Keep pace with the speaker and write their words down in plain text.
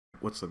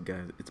What's up,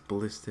 guys? It's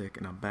Ballistic,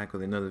 and I'm back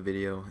with another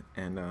video.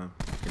 And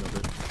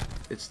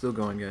it's still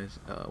going, guys.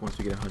 Once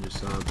we get 100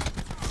 subs,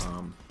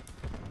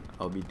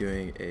 I'll be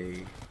doing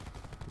a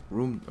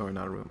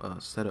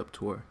setup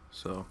tour.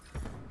 So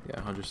yeah,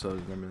 100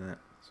 subs, remember that.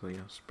 So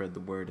spread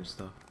the word and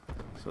stuff.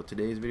 So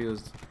today's video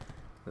is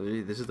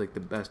this is like the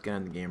best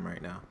gun in the game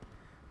right now,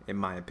 in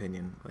my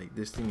opinion. Like,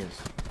 this thing is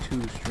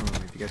too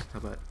strong. If you guys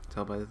can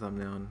tell by the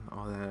thumbnail and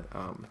all that,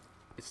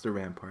 it's the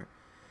Rampart.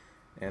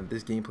 And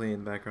this gameplay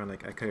in the background,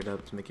 like, I cut it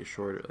up to make it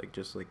shorter, like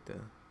just like the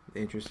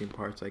interesting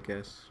parts, I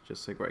guess,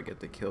 just like where I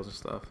get the kills and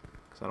stuff,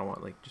 because I don't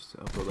want like just to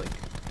upload like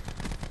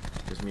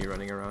just me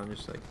running around,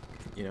 just like,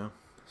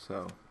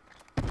 so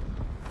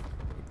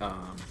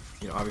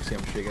obviously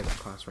I'm sure you guys have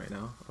class right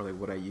now, or like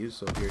what I use.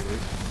 So here it is.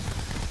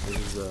 This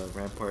is the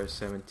Rampart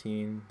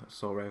 17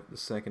 assault rifle, the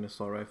second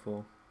assault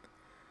rifle.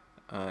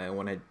 And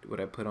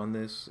what I put on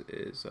this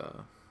is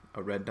a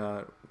red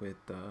dot with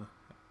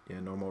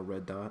normal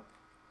red dot,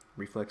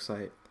 reflex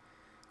sight.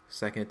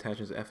 Second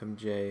attachment is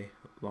FMJ,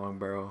 long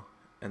barrel,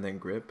 and then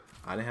grip.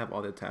 I didn't have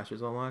all the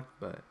attachments unlocked,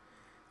 but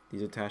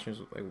these attachments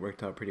like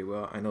worked out pretty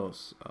well. I know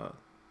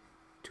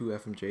 2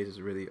 FMJs is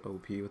really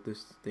OP with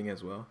this thing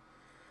as well.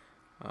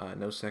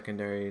 No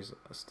secondaries,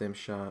 a stim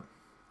shot,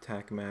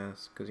 tac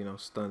mask, because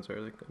stuns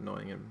are like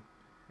annoying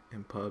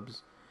in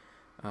pubs.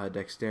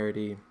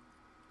 Dexterity,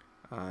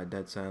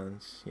 dead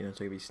silence, so I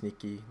can be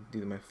sneaky,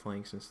 do my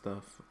flanks and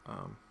stuff.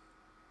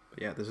 But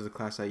yeah, this is the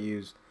class I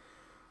used.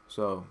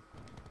 So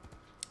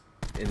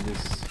in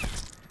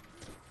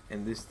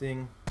this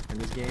game,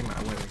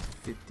 I went like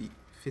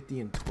 50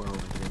 and 12, I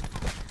think.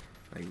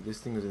 Like, this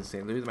thing was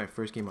insane. Literally my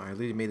first game, I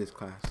literally made this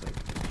class. Like,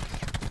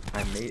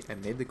 I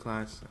made the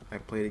class, I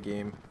played a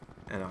game,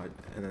 and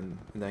then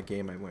in that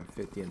game I went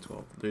 50 and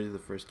 12. Literally the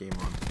first game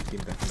on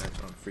Team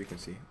Deathmatch on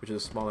Frequency, which is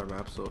a smaller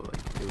map, so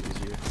like it was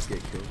easier to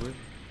get kills with.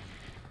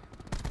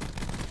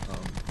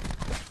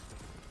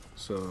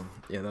 So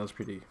yeah, that was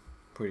pretty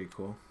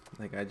cool.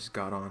 Like, I just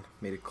got on,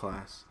 made a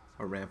class,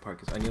 a Rampart,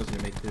 because I knew I was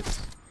gonna make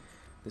this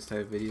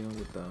type of video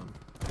with the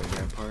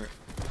Rampart,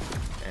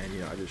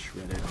 and I just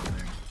shredded on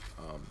there.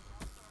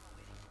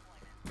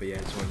 But yeah, I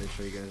just wanted to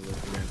show you guys that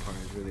the Rampart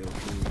is really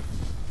OP.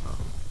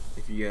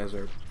 If you guys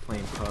are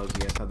playing pubs,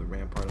 you guys have the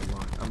Rampart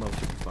unlocked. I'm level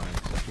 55,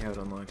 so if you have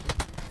it unlocked,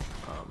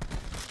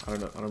 I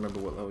don't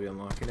remember what level you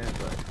unlock it at,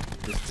 but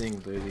this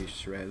thing literally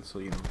shreds.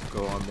 So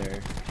go on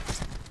there,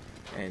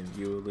 and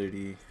you will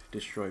literally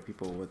destroy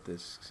people with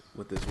this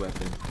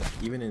weapon.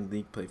 Even in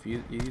league play, if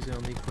you use it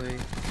on league play,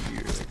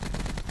 you're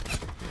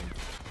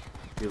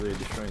literally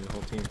destroying the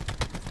whole team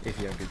if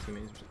you have good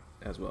teammates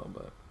as well.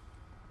 But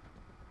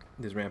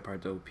this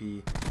Rampart's OP.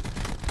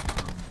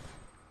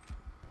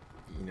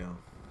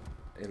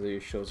 It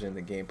literally shows it in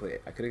the gameplay.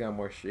 I could have got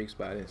more streaks,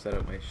 but I didn't set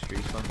up my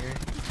streaks on here.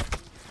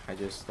 I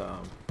just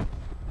what's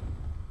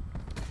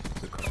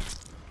it called?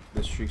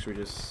 The streaks were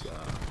just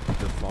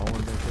the fall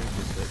ones, I think.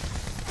 Just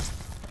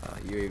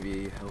like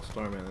UAV,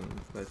 Hellstorm,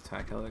 and the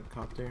attack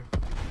helicopter.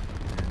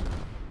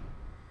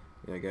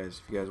 And yeah,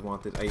 guys, if you guys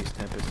want this, I use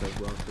Tempest as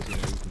well, because you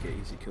can get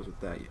easy kills with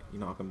that. You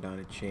knock them down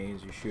in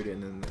chains, you shoot it,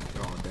 and then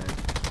they're all dead.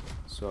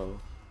 So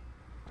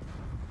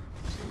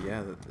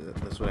yeah,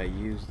 that's what I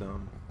used.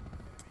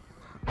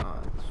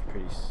 It's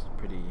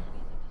pretty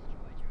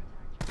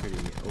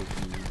OP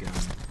gun,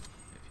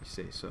 if you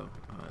say so.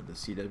 The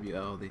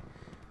CWL, the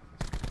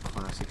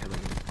classic, had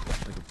like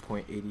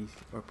a .80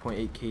 or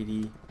 .8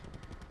 KD,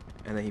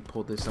 and then he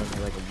pulled this on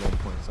like a 1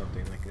 point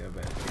something, like a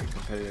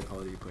competitive Call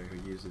of Duty player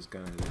who used this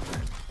gun at that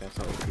time. That's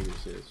how OP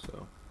this is.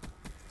 So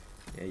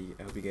yeah,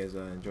 I hope you guys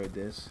enjoyed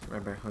this.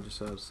 Remember, 100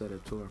 subs,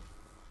 setup tour.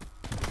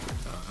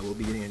 I will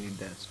be getting a new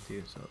desk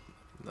too, so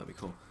that'll be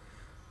cool.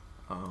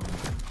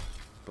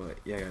 But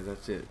yeah, guys,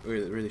 that's it.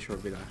 Really short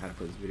video. I had to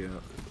put this video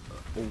out.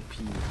 OP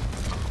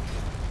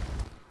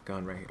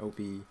gun right here. OP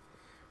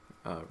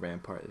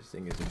Rampart. This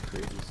thing is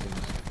crazy. This thing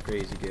is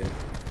crazy good.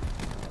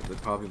 They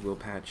probably will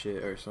patch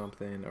it or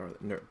something, or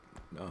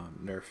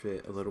nerf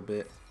it a little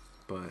bit.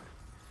 But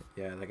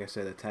yeah, like I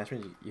said,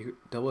 attachments.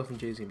 Double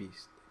FMJ is gonna be.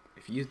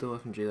 If you use double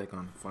FMJ like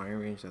on firing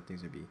range, that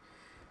thing's gonna be.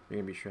 You're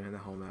gonna be shredding the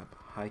whole map.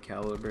 High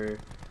caliber.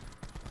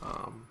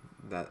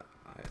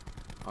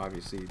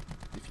 Obviously,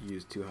 if you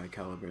use 2 high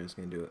caliber, it's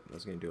gonna do it.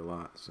 That's gonna do a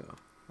lot. So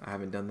I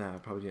haven't done that. I'll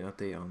probably do an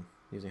update on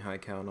using high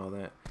cal and all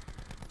that.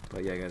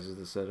 But yeah, guys, this is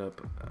the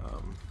setup.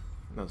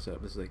 Not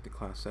setup. This is like the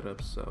class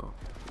setup. So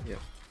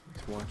yeah,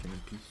 thanks for watching,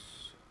 and peace.